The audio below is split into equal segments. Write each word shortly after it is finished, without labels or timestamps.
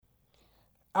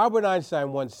Albert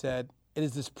Einstein once said, "It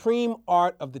is the supreme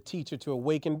art of the teacher to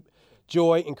awaken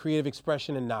joy and creative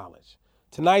expression and knowledge."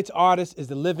 Tonight's artist is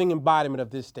the living embodiment of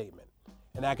this statement.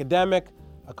 An academic,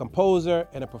 a composer,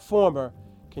 and a performer,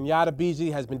 Kenyatta Beasley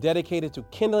has been dedicated to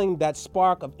kindling that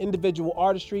spark of individual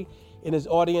artistry in his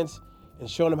audience and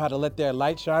showing them how to let their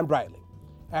light shine brightly.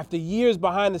 After years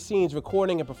behind the scenes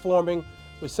recording and performing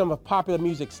with some of popular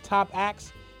music's top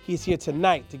acts, he's here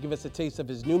tonight to give us a taste of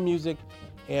his new music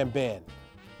and band.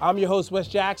 I'm your host, Wes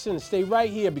Jackson, and stay right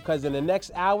here because in the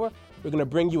next hour, we're gonna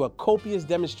bring you a copious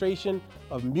demonstration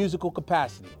of musical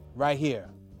capacity right here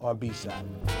on B-Side.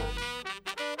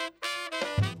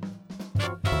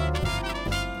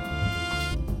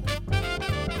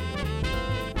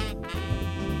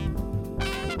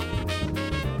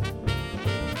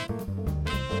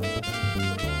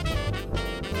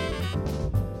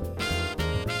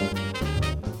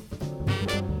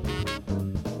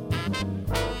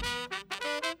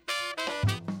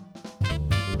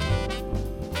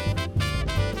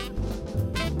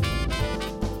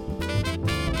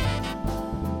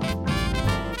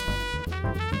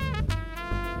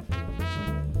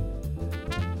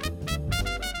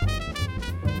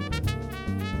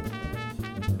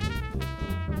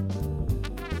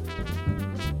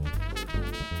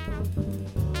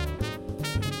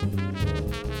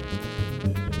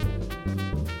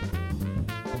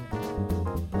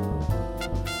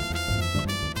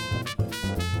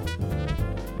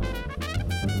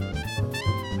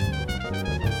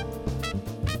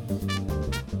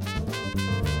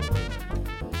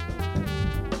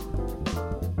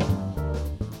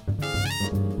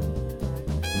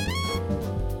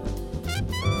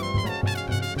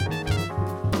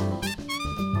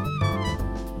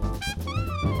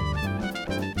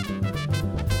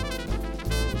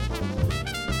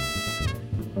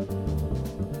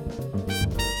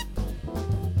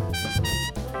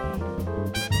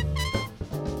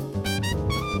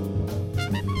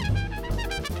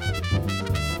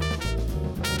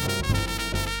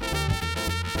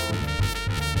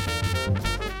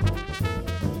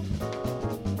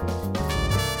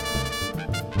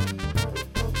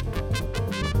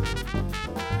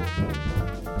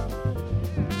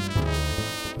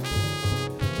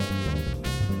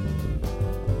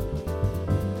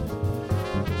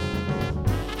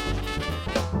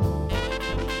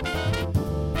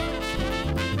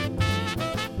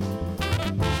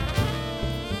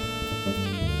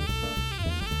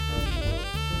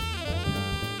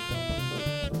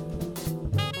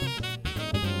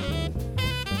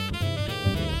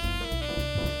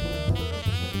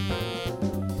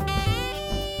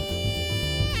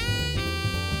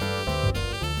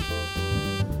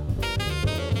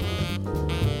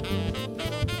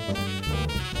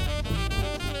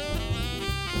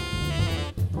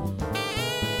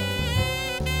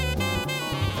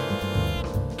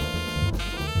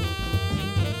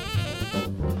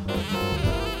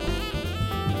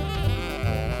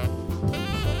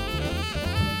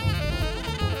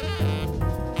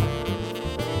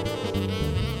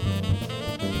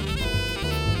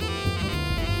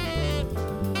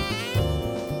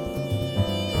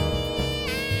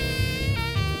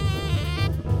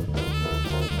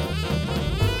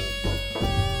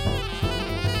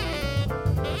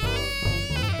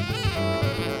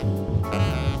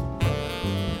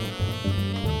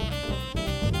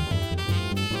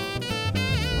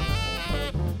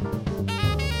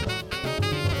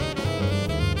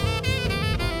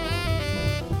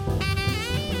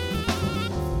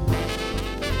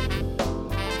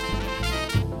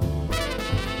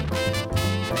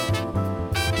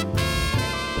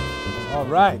 All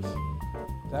right.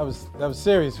 That was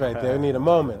serious right there. We need a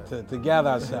moment to gather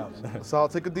ourselves. So I'll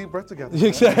take a deep breath together.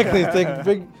 Exactly. Take a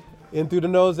big in through the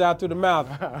nose, out through the mouth.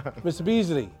 Mr.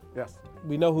 Beasley. Yes.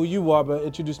 We know who you are, but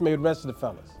introduce me to the rest of the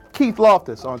fellas. Keith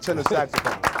Loftus on tenor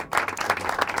saxophone.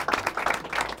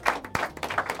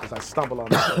 As I stumble on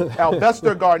myself.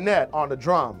 Alvester Garnett on the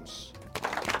drums.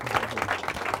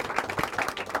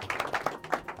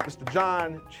 Mr.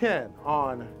 John Chen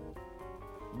on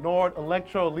Nord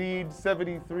Electro Lead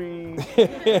 73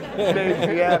 stage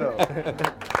piano.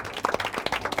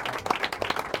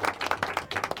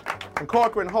 And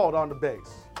Corcoran Holt on the bass.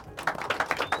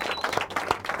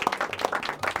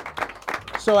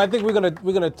 So I think we're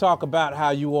gonna talk about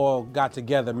how you all got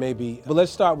together, maybe. But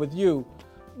let's start with you.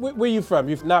 Where you from?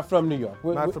 You're not from New York.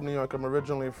 Not from New York. I'm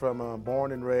originally from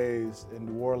born and raised in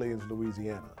New Orleans,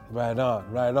 Louisiana. Right on,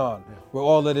 right on. Yeah. Where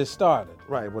all of this started.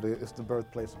 Right, but it's the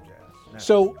birthplace of jazz.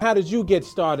 So how did you get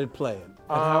started playing?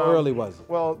 And how early was it?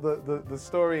 Well, the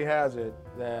story has it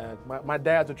that my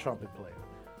dad's a trumpet player.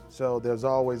 So there's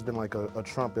always been like a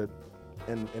trumpet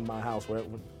in my house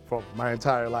for my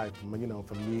entire life. You know,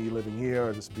 from me living here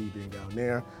or just me being down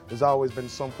there, there's always been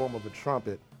some form of a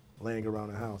trumpet laying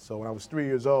around the house. So when I was 3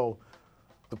 years old,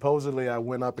 supposedly I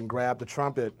went up and grabbed the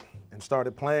trumpet and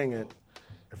started playing it.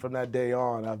 And from that day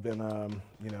on, I've been,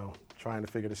 you know, trying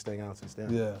to figure this thing out since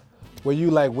then. Yeah. Were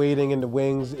you like waiting in the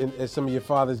wings at some of your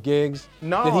father's gigs?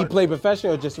 No. Did he play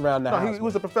professionally or just around the house? No, he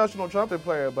was a professional trumpet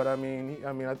player, but I mean,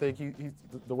 I think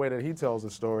the way that he tells the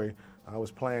story, I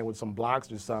was playing with some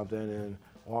blocks or something and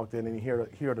walked in and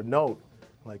hear the note,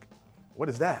 like, what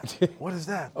is that? What is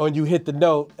that? Oh, and you hit the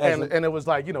note. And it was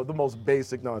like, you know, the most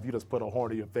basic note. If you just put a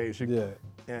horn to your face,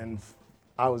 and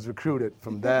I was recruited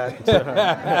from that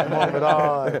moment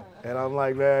on. And I'm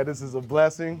like, man, this is a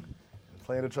blessing.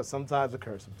 Playing the trumpet, sometimes a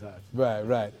curse, sometimes. Right,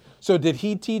 right. So did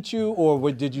he teach you,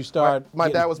 or did you start? My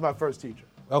dad was my first teacher.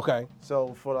 Okay.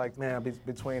 So for like, man,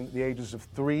 between the ages of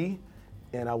 3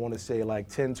 and I want to say like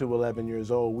 10 to 11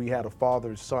 years old, we had a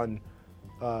father-son,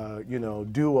 you know,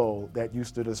 duo that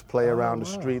used to just play around the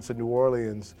streets of New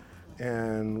Orleans.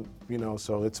 And, you know,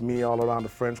 so it's me all around the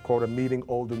French Quarter meeting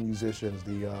older musicians,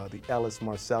 the Ellis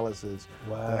Marcelluses,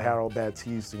 the Harold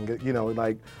Baptiste, and, you know,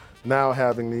 like now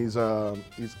having these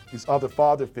other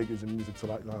father figures in music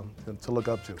to look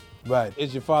up to. Right.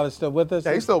 Is your father still with us?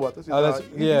 Yeah, he's still with us.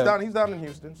 He's down in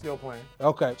Houston, still playing.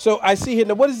 Okay. So I see here,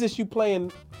 now what is this you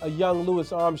playing a young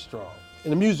Louis Armstrong?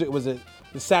 In the music, was it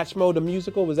the Satchmo, the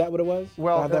musical? Was that what it was?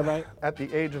 Well, I have that right? At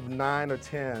the age of 9 or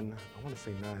 10, I want to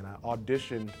say 9, I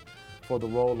auditioned for the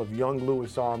role of young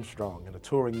Louis Armstrong in a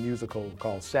touring musical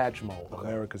called Satchmo,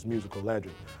 America's Musical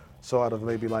Legend. So out of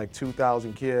maybe like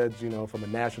 2,000 kids, you know, from a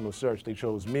national search, they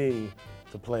chose me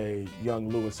to play young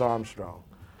Louis Armstrong.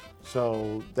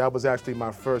 So that was actually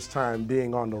my first time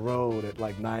being on the road at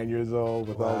like 9 years old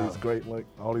with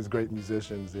all these great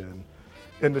musicians. And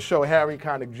in the show, Harry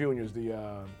Connick Jr.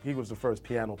 He was the first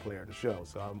piano player in the show.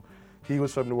 So he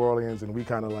was from New Orleans, and we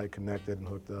kind of like connected and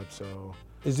hooked up. So.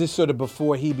 Is this sort of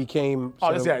before he became?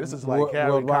 This is like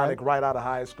Harry Connick right out of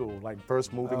high school, like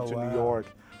first moving to New York.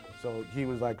 So he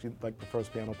was like the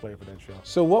first piano player for that show.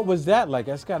 So what was that like?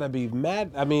 That's gotta be mad.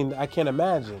 I mean, I can't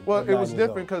imagine. Well, it was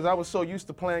different because I was so used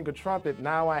to playing a trumpet.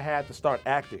 Now I had to start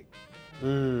acting.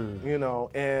 You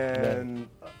know, and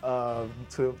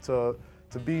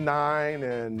to be 9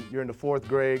 and you're in the 4th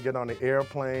grade, get on the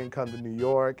airplane, come to New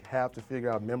York, have to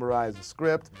figure out, memorize the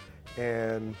script,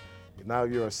 and now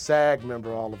you're a SAG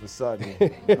member all of a sudden.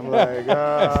 I'm like,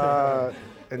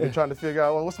 and you're trying to figure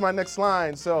out, well, what's my next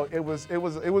line? So it was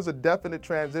a definite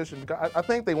transition. I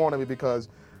think they wanted me because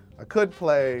I could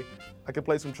play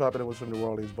some trumpet. It was from New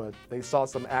Orleans, but they saw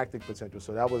some acting potential.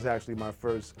 So that was actually my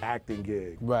first acting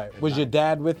gig. Right. Was your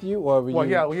dad with you, or were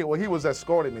you? Yeah. He was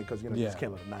escorting me because you just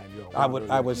can't let a 9-year-old.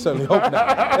 I would certainly hope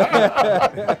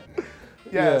not.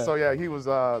 So he was,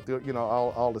 you know,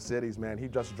 all the cities, man. He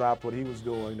just dropped what he was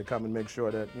doing to come and make sure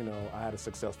that, you know, I had a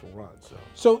successful run.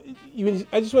 So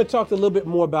I just want to talk a little bit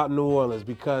more about New Orleans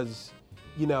because,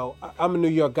 you know, I'm a New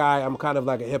York guy. I'm kind of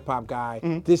like a hip hop guy.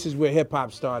 Mm-hmm. This is where hip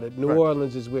hop started. New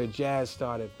Orleans is where jazz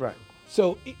started. Right.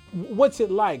 So what's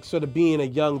it like, sort of being a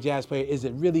young jazz player? Is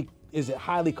it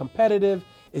highly competitive?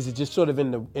 Is it just sort of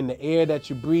in the air that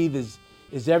you breathe?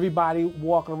 Is everybody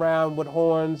walking around with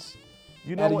horns?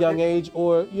 At a young age,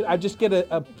 or I just get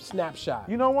a snapshot.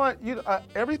 You know what?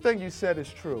 Everything you said is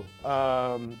true.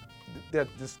 They're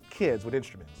just kids with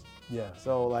instruments. Yeah.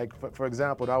 So, like, for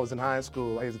example, when I was in high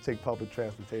school, I used to take public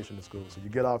transportation to school. So you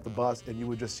get off the bus, and you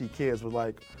would just see kids with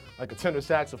like a tenor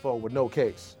saxophone with no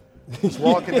case, just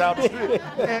walking down the street.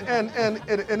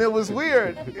 And it was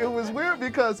weird. It was weird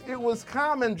because it was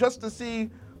common just to see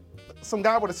some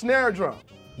guy with a snare drum.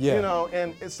 Yeah. You know,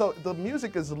 and so the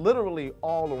music is literally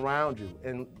all around you.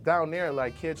 And down there,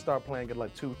 like, kids start playing at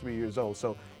like 2, 3 years old.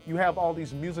 So you have all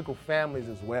these musical families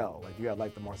as well. Like, you have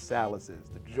like the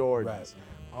Marcelluses, the Jordans,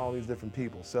 all these different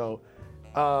people. So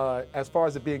as far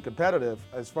as it being competitive,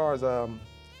 as far as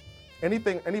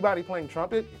anybody playing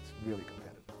trumpet, it's really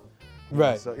competitive.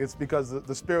 Right. So it's because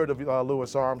the spirit of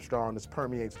Louis Armstrong just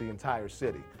permeates the entire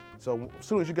city. So as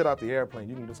soon as you get off the airplane,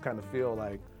 you can just kind of feel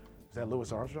like, is that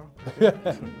Louis Armstrong?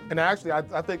 And actually,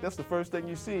 I think that's the first thing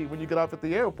you see when you get off at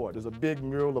the airport. There's a big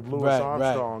mural of Louis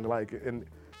Armstrong, like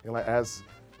like as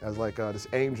like this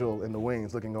angel in the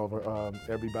wings looking over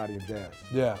everybody in jazz.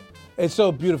 Yeah, it's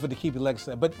so beautiful to keep your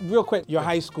legacy. But real quick, your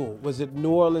high school, was it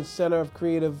New Orleans Center of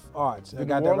Creative Arts? The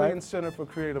New Orleans Center for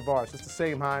Creative Arts. It's the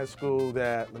same high school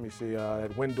that,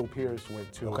 that Wendell Pierce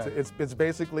went to. Okay. It's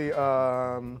basically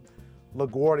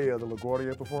LaGuardia, the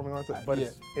LaGuardia Performing Arts, but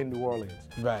it's in New Orleans.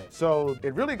 Right. So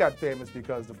it really got famous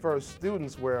because the first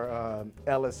students were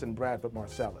Ellis and Bradford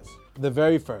Marcellus. The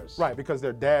very first. Right, because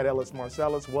their dad, Ellis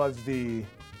Marcellus, was the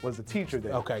teacher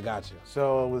there. Okay, gotcha.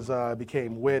 So it was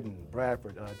became Whidden,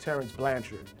 Bradford, Terrence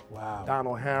Blanchard, Wow.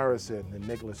 Donald Harrison, and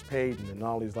Nicholas Payton, and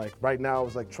all these, like, right now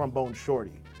it's like Trombone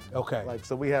Shorty. Okay. Like,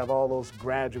 so we have all those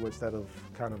graduates that have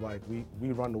kind of like, we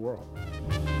run the world.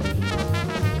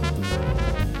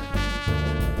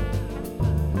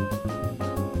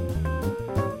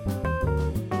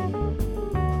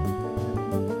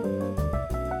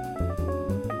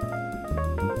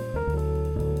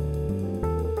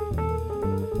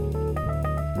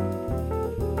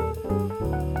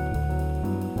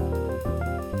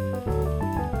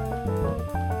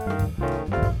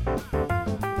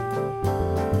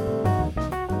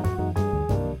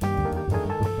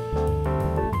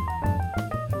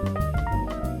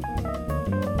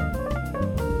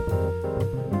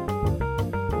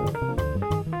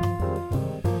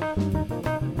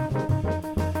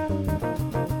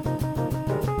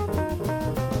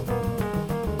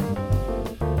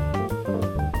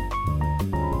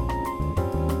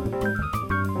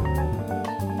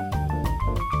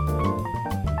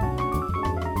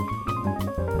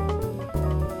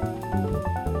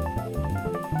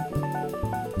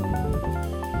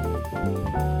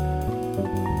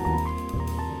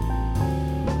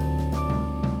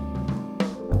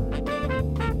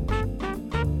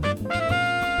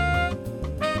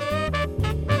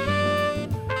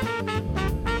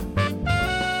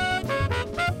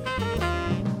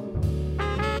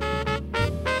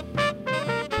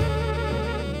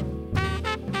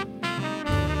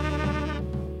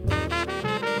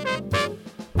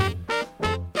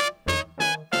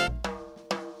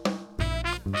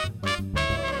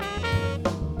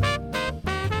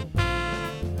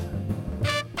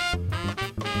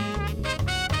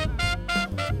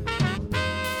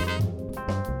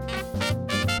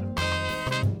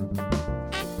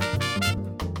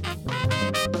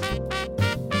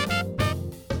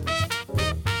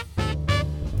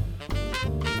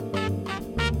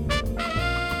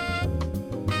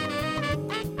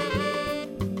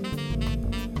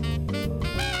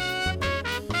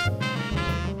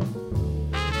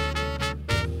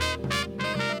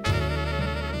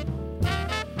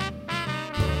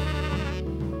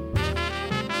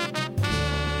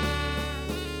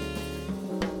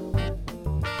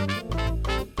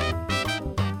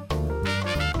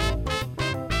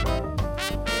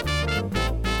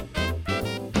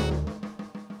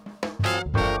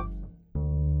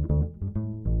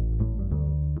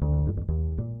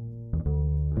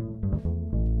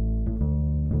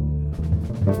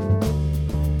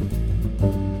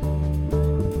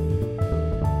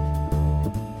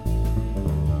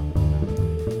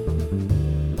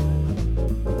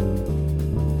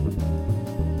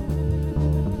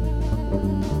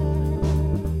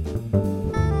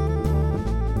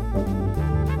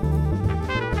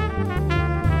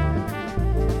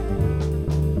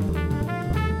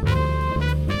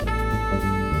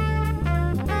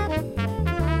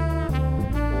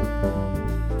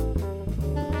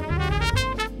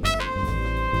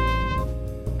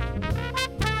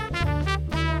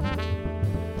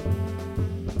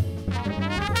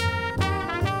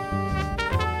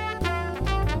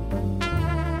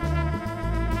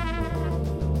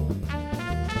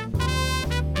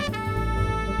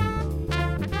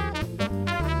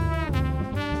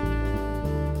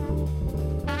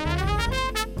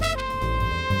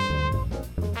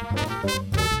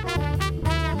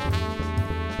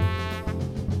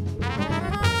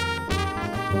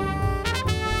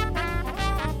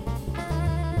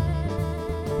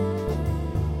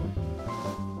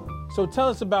 So tell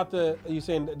us about you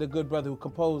saying the good brother who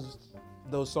composed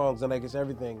those songs, and I guess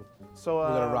everything So we're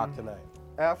gonna rock tonight.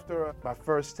 After my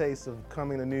first taste of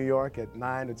coming to New York at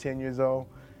 9 or 10 years old,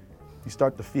 you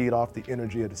start to feed off the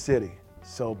energy of the city.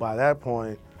 So by that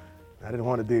point, I didn't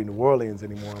want to be in New Orleans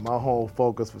anymore. My whole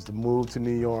focus was to move to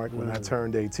New York when I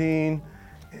turned 18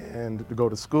 and to go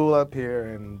to school up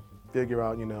here and figure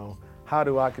out, how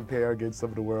do I compare against some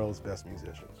of the world's best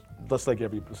musicians? Just like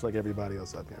everybody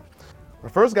else up here. When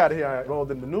I first got here, I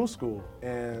enrolled in the new school,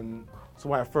 and that's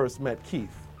where I first met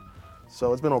Keith.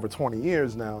 So it's been over 20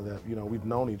 years now that, we've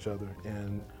known each other,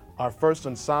 and our first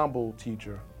ensemble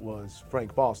teacher was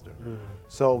Frank Foster.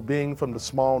 So being from the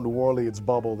small New Orleans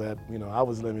bubble that, I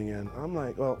was living in, I'm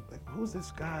like, well, who's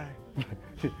this guy?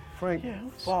 Frank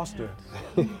Foster.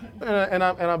 and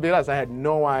I'll be honest, I had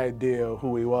no idea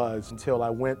who he was until I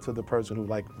went to the person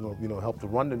who helped to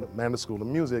run the Manor School of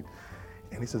Music.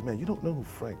 And he says, man, you don't know who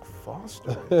Frank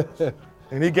Foster is?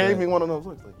 And he gave me one of those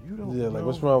looks, like, you don't know. Like,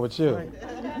 what's wrong with you?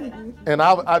 And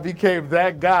I became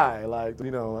that guy, you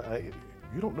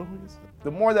don't know who he is?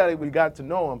 The more that we got to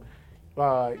know him,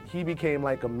 he became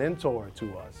like a mentor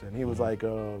to us, and he was like,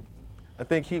 I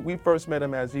think we first met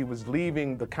him as he was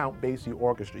leaving the Count Basie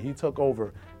Orchestra. He took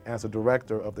over as a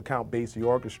director of the Count Basie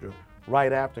Orchestra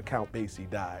right after Count Basie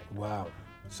died. Wow.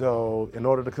 So in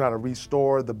order to kind of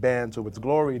restore the band to its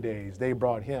glory days, they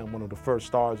brought him, one of the first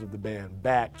stars of the band,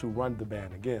 back to run the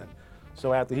band again.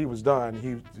 So after he was done,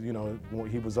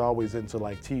 he was always into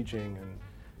like teaching, and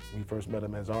we first met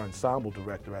him as our ensemble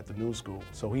director at the New School.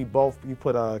 So he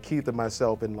put Keith and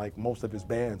myself in like most of his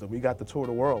bands, and we got to tour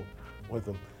the world with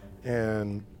him.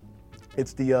 And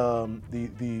it's the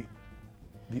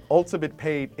ultimate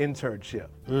paid internship.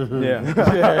 Mm-hmm. Yeah.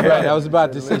 Right, I was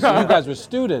about to say, so you guys were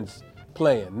students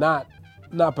playing, not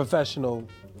professional,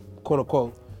 quote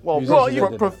unquote.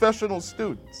 Professional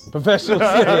students. Professional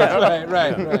students,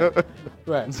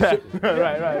 right. Exactly.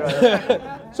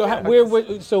 Right.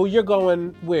 So you're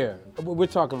going where? We're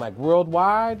talking like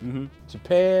worldwide,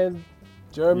 Japan,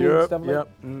 Germany, Europe, stuff like yep.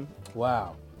 that. Mm-hmm.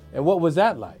 Wow. And what was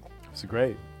that like? It's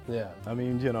great. Yeah. I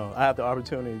mean, I had the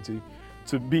opportunity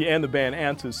to be in the band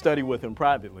and to study with him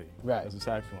privately as a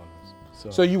saxophonist.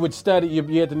 So you would study,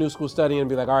 you at the New School studying and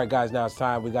be like, all right, guys, now it's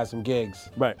time. We got some gigs.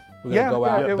 Right. We're going to go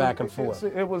out back and forth.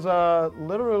 It was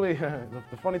literally,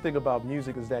 the funny thing about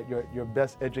music is that your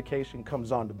best education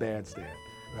comes on the bandstand.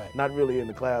 Right. Not really in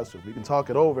the classroom. We can talk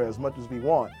it over as much as we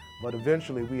want, but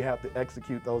eventually we have to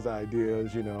execute those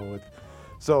ideas,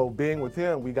 So being with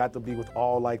him, we got to be with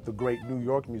all like the great New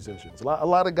York musicians. A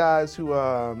lot of guys who,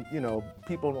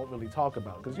 people don't really talk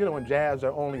about. Because, in jazz,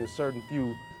 there are only a certain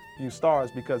few stars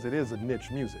because it is a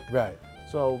niche music. Right.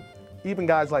 So even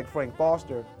guys like Frank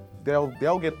Foster,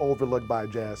 they'll get overlooked by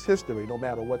jazz history, no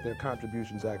matter what their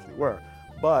contributions actually were.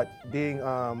 But being,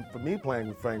 for me playing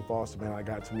with Frank Foster, man, I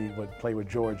got to play with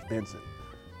George Benson,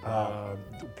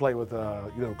 play with,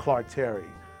 Clark Terry,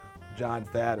 John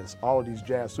Faddis, all of these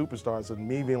jazz superstars, and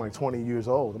me being like 20 years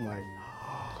old, I'm like,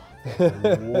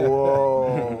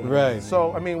 whoa. Right.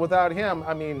 So, without him,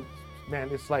 man,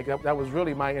 it's like, that was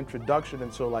really my introduction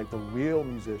into like the real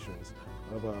musicians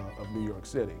of New York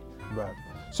City. Right.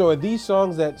 So are these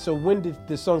songs when did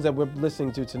the songs that we're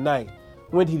listening to tonight,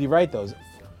 when did he write those?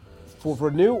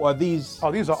 For new, or these?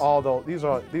 Oh, these are all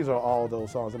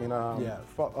those songs.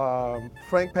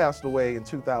 Frank passed away in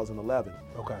 2011.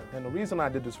 Okay. And the reason I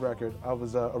did this record, I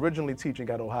was originally teaching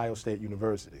at Ohio State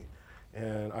University,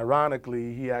 and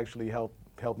ironically, he actually helped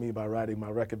me by writing my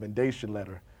recommendation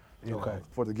letter,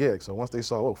 for the gig. So once they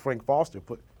saw, Frank Foster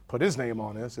put his name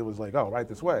on this, it was like, right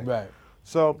this way. Right.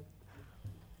 So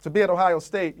to be at Ohio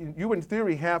State, you in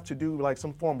theory have to do like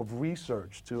some form of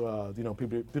research to,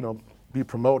 people, be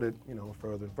promoted,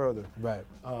 further and further. Right.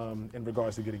 In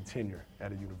regards to getting tenure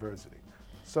at a university.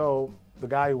 So the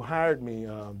guy who hired me,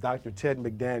 Dr. Ted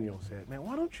McDaniel, said, man,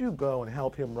 why don't you go and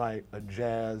help him write a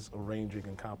jazz arranging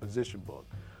and composition book,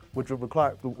 which would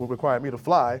require me to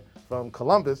fly from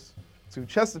Columbus to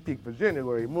Chesapeake, Virginia,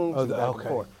 where he moved back and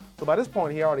forth. So by this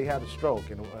point, he already had a stroke,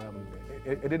 and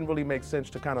it didn't really make sense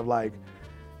to kind of like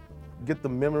get the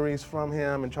memories from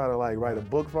him and try to like write a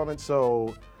book from it.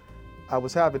 So I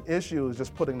was having issues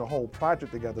just putting the whole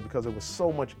project together because there was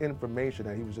so much information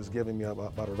that he was just giving me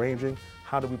about arranging.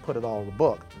 How do we put it all in the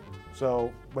book?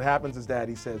 So what happens is that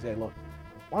he says, hey, look,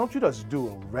 why don't you just do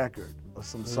a record of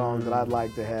some songs that I'd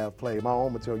like to have played, my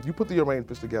own material. You put the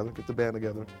arrangements together, get the band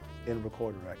together, and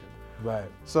record a record. Right.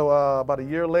 So about a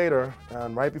year later,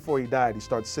 and right before he died, he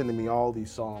started sending me all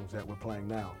these songs that we're playing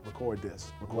now. Record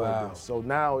this, record this. So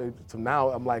now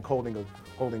I'm like holding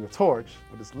a torch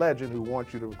with this legend who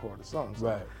wants you to record the songs. So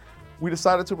right. We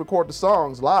decided to record the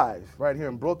songs live right here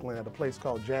in Brooklyn at a place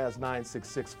called Jazz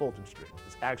 966 Fulton Street.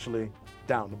 It's actually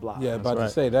down the block. Yeah, about to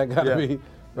say that got to be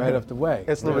right up the way.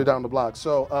 It's literally down the block.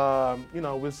 So,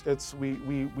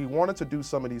 we wanted to do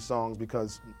some of these songs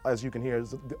because, as you can hear,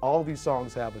 all of these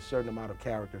songs have a certain amount of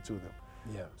character to them.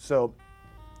 Yeah. So,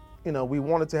 we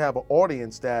wanted to have an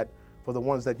audience that, for the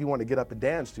ones that you want to get up and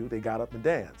dance to, they got up and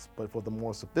danced. But for the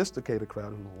more sophisticated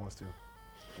crowd who wants to,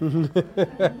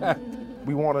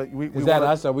 we want to. Is that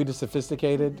us? Are we the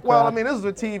sophisticated crowd? Well, this is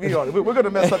a TV audience. We're going to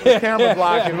mess up this camera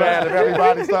blocking, man, if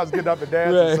everybody starts getting up and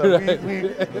dancing.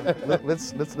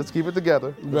 Let's keep it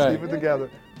together. Let's keep it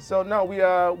together. So no,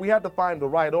 we had to find the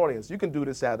right audience. You can do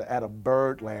this at a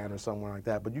Birdland or somewhere like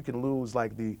that, but you can lose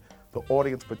like the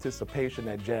audience participation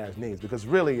that jazz needs, because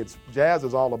really jazz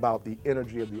is all about the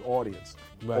energy of the audience.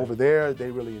 Right. Over there,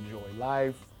 they really enjoy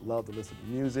life, love to listen to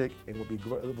music, and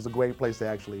it was a great place to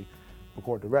actually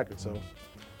record the record. So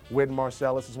Wynton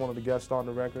Marsalis is one of the guests on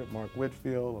the record, Mark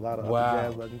Whitfield, a lot of other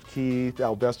jazz legends, Keith,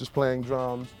 Al Bester's playing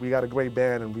drums. We got a great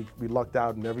band, and we lucked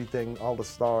out, and everything, all the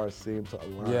stars seemed to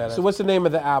align. Yeah. So what's the name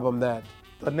of the album that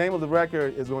The name of the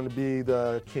record is going to be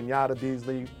the Kenyatta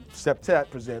Beasley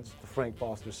Septet presents the Frank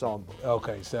Foster Songbook.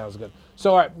 Okay, sounds good.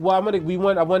 So, all right, well,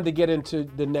 I wanted to get into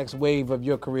the next wave of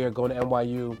your career, going to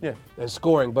NYU and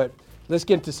scoring, but let's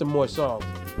get into some more songs.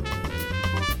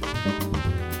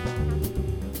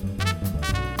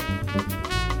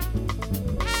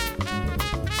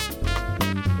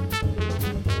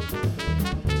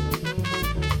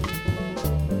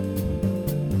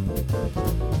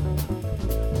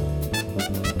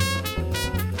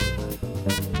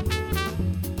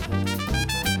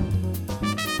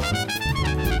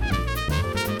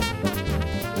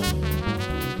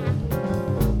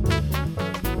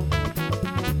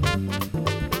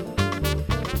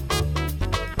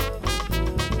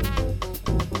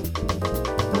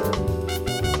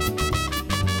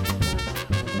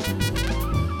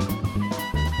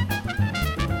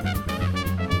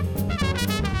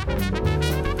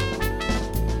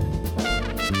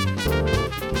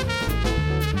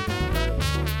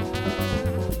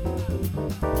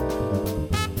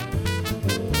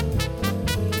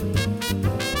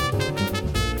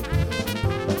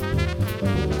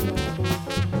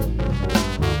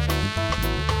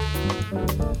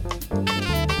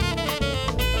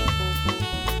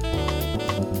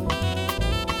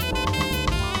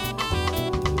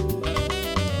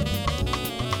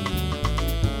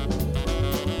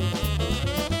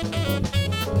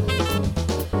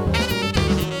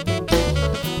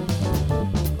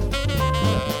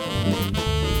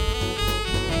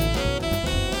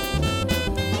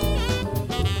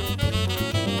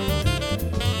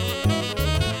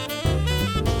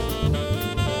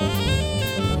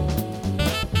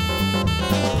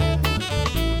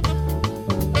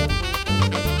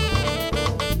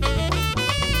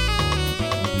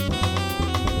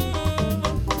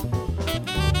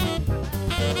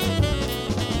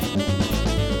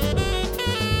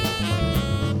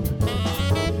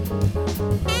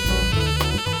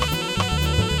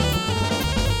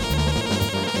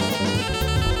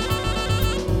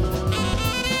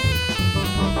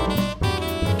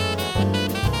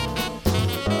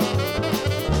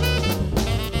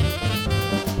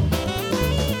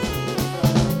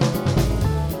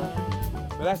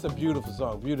 That's a beautiful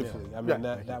song, beautifully. I mean,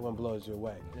 that one blows you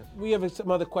away. Yeah. We have some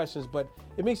other questions, but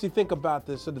it makes you think about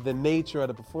the sort of the nature of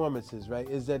the performances, right?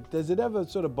 Does it ever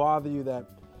sort of bother you that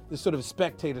this sort of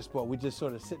spectator sport, we just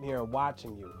sort of sitting here and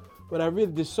watching you?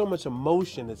 When there's so much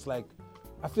emotion, it's like,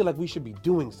 I feel like we should be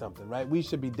doing something, right? We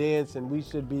should be dancing, we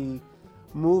should be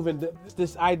moving.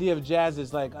 This idea of jazz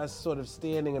is like us sort of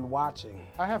standing and watching.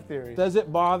 I have theories. Does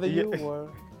it bother you? Or?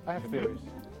 I have theories.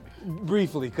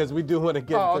 Briefly, because we do want to get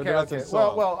to the rest of the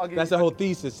song. Well, that's a whole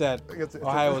thesis at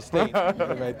Ohio State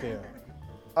right there.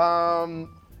 All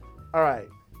right.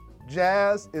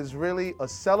 Jazz is really a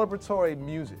celebratory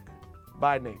music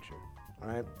by nature, all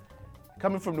right?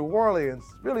 Coming from New Orleans,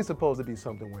 really supposed to be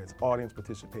something where it's audience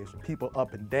participation, people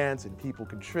up and dancing, people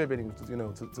contributing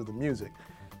to the music.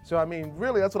 So, I mean,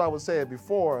 really, that's what I was saying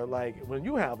before. Like, when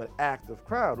you have an active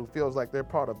crowd who feels like they're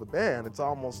part of the band, it's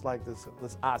almost like this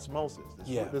osmosis,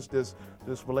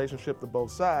 this relationship to both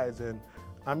sides. And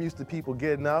I'm used to people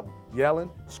getting up,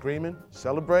 yelling, screaming,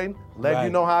 celebrating, letting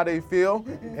you know how they feel.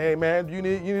 Hey, man, you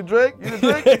need a drink? You need a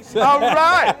drink? Exactly. All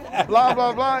right, blah,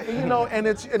 blah, blah. And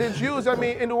it's used, I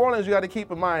mean, in New Orleans, you got to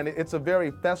keep in mind, it's a very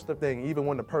festive thing, even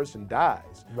when the person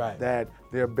dies. Right. That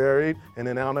they're buried, and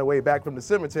then on their way back from the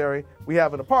cemetery, we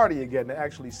having a party again to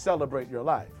actually celebrate your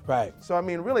life. Right. So, I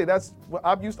mean, really, that's what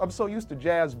I'm so used to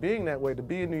jazz being that way, to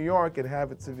be in New York and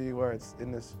have it to be where it's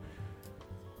in this.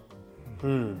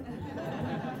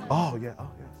 Oh yeah.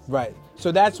 Right.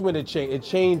 So that's when it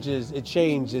changes. It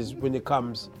changes when it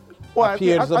comes up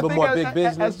here. It's a little bit more big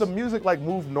business. As the music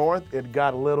moved north, it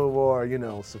got a little more,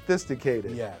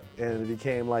 sophisticated. Yeah. And it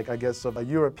became like, I guess, a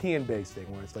European-based thing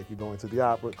where it's like you're going to the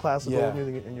opera, classical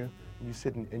music, and you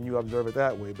sit and you observe it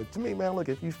that way. But to me, man, look,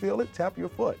 if you feel it, tap your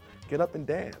foot. Get up and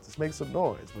dance. Let's make some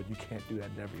noise. But you can't do that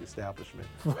in every establishment,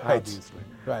 obviously.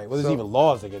 Right. Well, there's even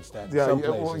laws against that in some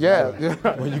places. Well, yeah.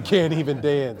 Where you can't even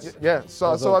dance. Yeah.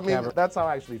 So I mean, that's how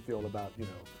I actually feel about,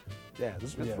 jazz.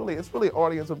 It's really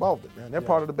audience involvement, man. They're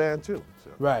part of the band too.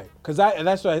 So. Right. Because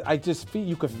that's why I just feel,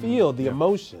 you could feel the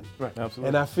emotion. Right. Absolutely.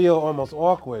 And I feel almost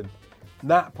awkward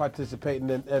not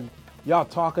participating and y'all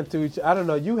talking to each other. I don't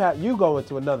know, you go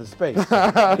into another space.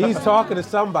 He's talking to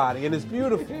somebody, and it's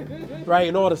beautiful, right?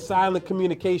 And all the silent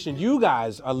communication you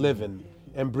guys are living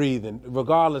and breathing,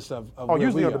 regardless of where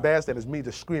usually we on are. the bandstand is me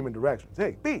just screaming directions.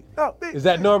 Hey, B, no, B. Is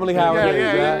that normally how it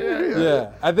is?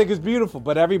 Yeah. I think it's beautiful,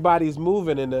 but everybody's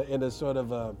moving in a sort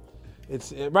of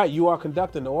It's right. You are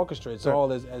conducting the orchestra. It's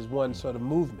all as one sort of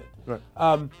movement. Right.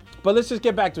 But let's just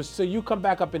get back to it. So you come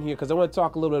back up in here because I want to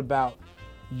talk a little bit about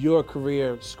your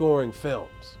career scoring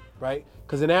films, right?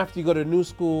 Because then after you go to New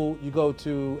School, you go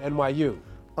to NYU.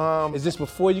 Is this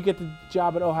before you get the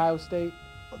job at Ohio State?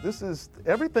 This is,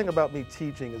 everything about me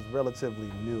teaching is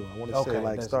relatively new. I want to say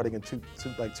like starting in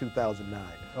 2009,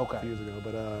 a few years ago.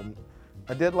 But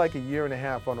I did like a year and a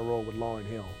half on the road with Lauryn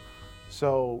Hill.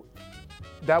 So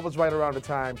that was right around the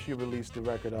time she released the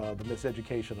record, The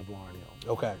Miseducation of Lauryn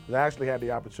Hill. Okay. I actually had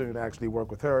the opportunity to actually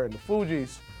work with her and the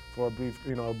Fugees for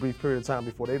a brief period of time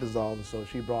before they dissolved. And so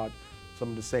she brought some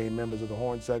of the same members of the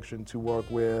horn section to work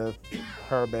with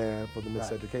her band for the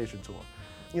Miseducation tour.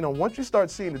 You know, once you start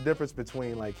seeing the difference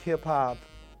between like hip hop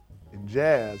and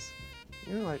jazz,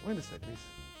 you're like, wait a second, these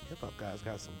hip hop guys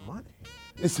got some money.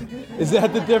 Is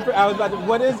that the difference? I was about to,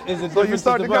 what is it? So you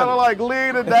start to kind of like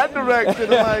lean in that direction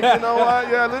and like, you know what,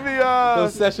 yeah, let me.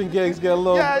 Those session gigs get a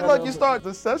little. Yeah, look, you start,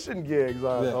 the session gigs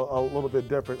are a little bit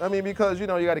different. I mean, because, you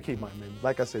know, you got to keep in mind,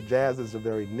 like I said, jazz is a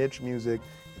very niche music.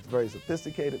 It's very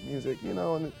sophisticated music, you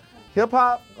know, and hip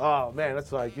hop, oh man,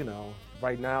 that's like, you know,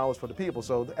 right now it's for the people.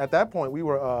 So at that point we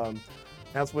were,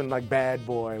 that's when like Bad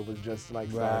Boy was just like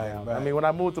starting out. I mean, when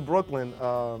I moved to Brooklyn,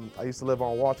 I used to live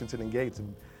on Washington and Gates,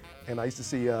 and I used to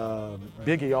see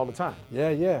Biggie all the time.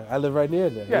 Yeah, I live right near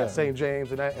there. Yeah, St.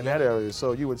 James and that area.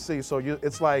 So you would see,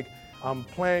 it's like I'm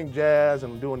playing jazz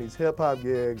and doing these hip hop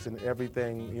gigs and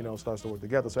everything, you know, starts to work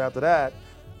together. So after that,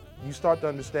 you start to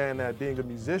understand that being a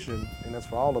musician, and that's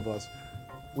for all of us,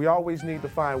 we always need to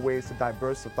find ways to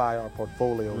diversify our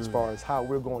portfolio as far as how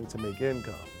we're going to make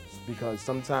income. Because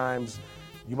sometimes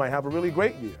you might have a really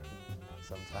great year.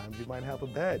 Sometimes you might have a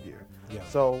bad year. Yeah.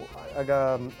 So I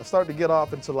started to get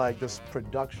off into like this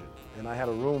production. And I had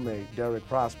a roommate, Derek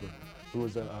Prosper, who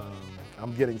was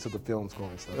I'm getting to the film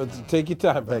scoring stuff. Take your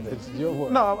time, brother. It's your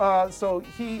work. No, so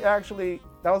he actually,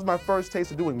 that was my first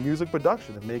taste of doing music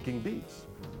production and making beats.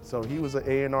 So he was an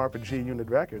A&R for G Unit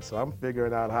Records. So I'm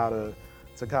figuring out how to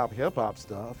copy hip hop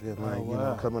stuff and like, you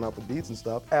know, coming up with beats and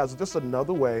stuff as just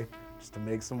another way just to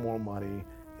make some more money.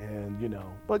 And, you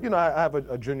know, but, you know, I have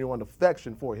a genuine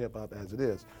affection for hip hop as it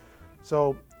is.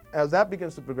 So as that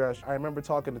begins to progress, I remember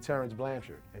talking to Terrence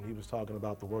Blanchard, and he was talking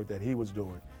about the work that he was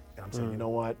doing. And I'm saying, you know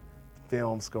what?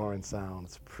 Film scoring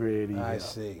sounds pretty I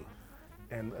see.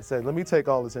 And I said, let me take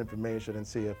all this information and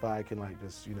see if I can like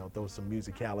just, you know, throw some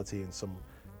musicality in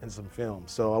some film.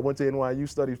 So I went to NYU,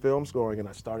 studied film scoring, and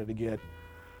I started to get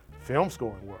film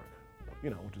scoring work, you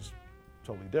know, which is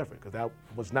totally different because that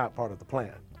was not part of the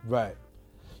plan. Right.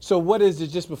 So what is it,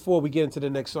 just before we get into the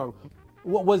next song,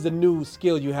 what was the new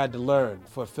skill you had to learn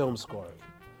for film scoring?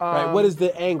 Right. What is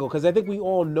the angle? Because I think we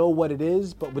all know what it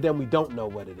is, but then we don't know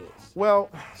what it is. Well,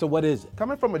 so what is it?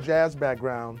 Coming from a jazz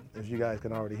background, as you guys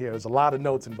can already hear, there's a lot of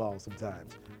notes involved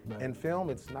sometimes. Right. In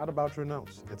film, it's not about your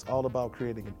notes. It's all about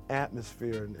creating an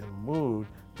atmosphere and mood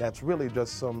that's really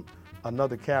just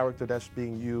another character that's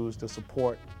being used to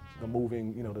support the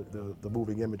moving, you know, the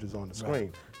moving images on the screen.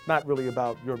 Right. Not really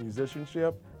about your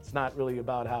musicianship. It's not really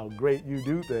about how great you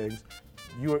do things.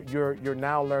 You're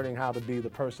now learning how to be the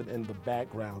person in the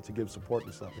background to give support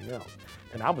to something else.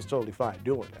 And I was totally fine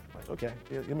doing that. Like, okay,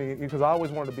 I mean, because I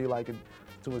always wanted to be like,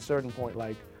 to a certain point,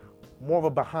 like more of a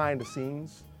behind the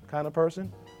scenes kind of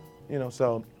person, you know.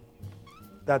 So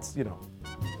that's, you know,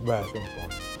 right. That's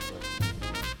important.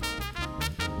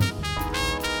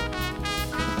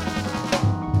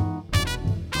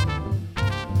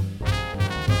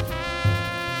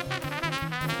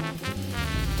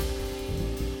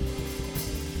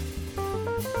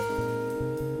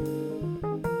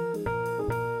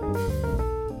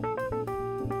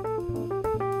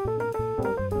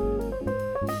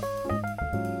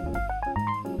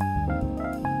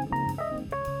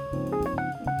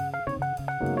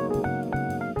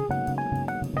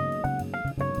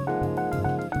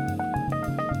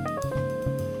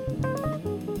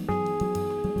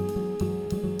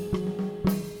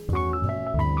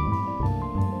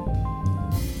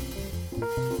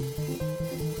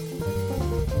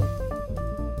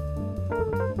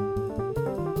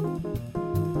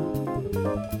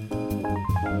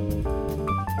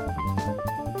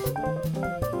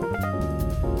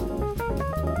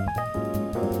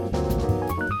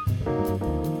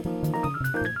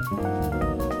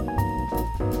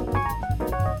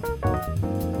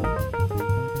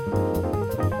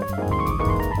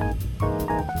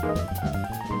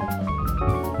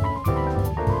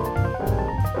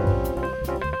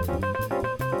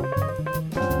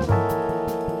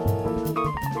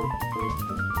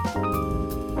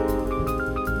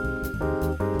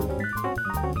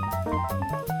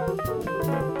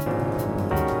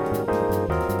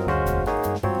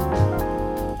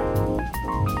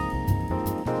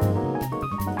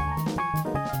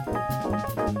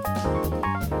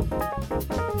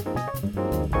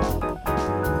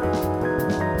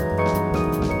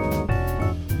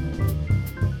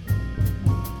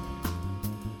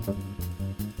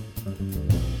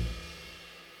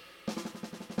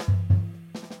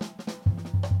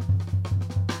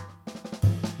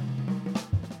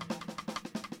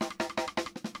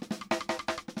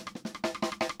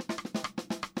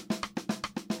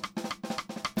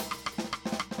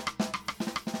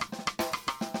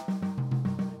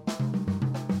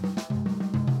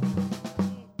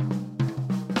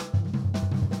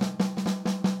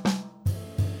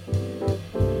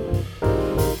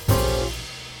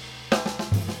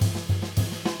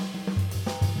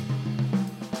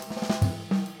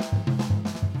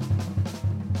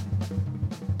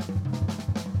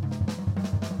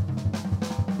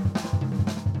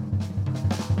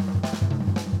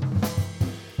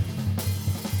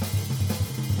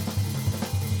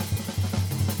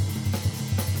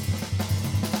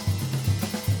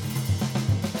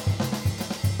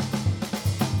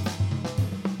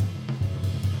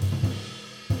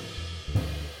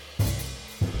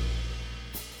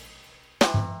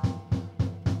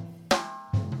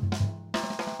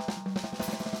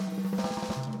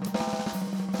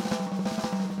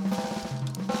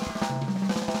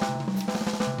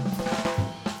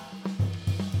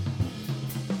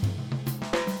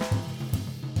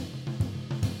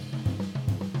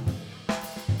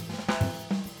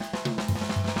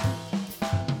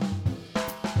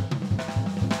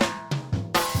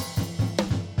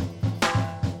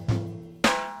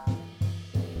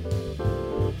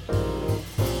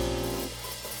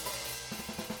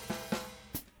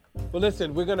 Well,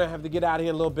 listen, we're going to have to get out of here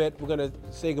in a little bit. We're going to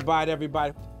say goodbye to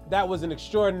everybody. That was an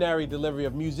extraordinary delivery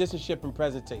of musicianship and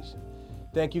presentation.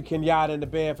 Thank you, Kenyatta and the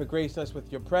band, for gracing us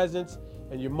with your presence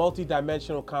and your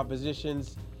multi-dimensional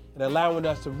compositions and allowing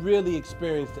us to really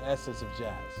experience the essence of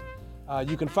jazz.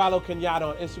 You can follow Kenyatta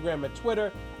on Instagram and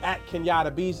Twitter at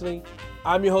Kenyatta Beasley.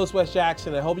 I'm your host, Wes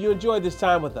Jackson. I hope you enjoyed this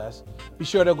time with us. Be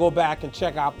sure to go back and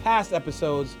check out past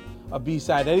episodes of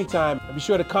B-Side anytime. And be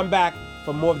sure to come back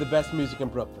for more of the best music in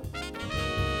Brooklyn.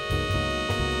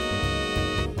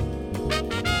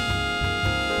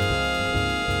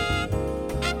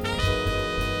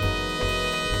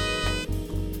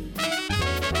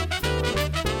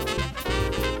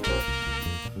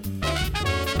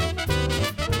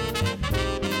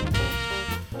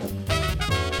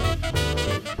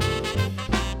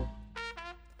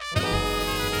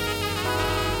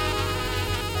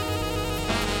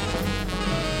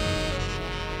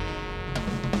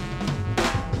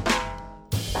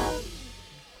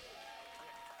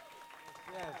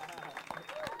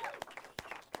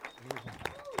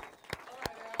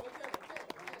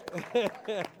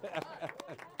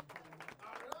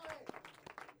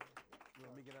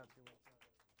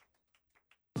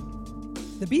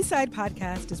 The B-Side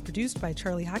Podcast is produced by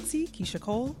Charlie Hoxie, Keisha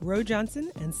Cole, Ro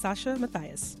Johnson, and Sasha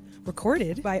Matthias.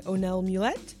 Recorded by Onel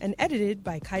Mulet and edited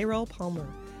by Kyrell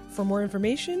Palmer. For more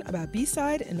information about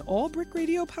B-Side and all Brick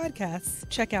Radio podcasts,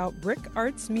 check out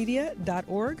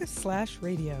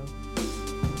brickartsmedia.org/radio.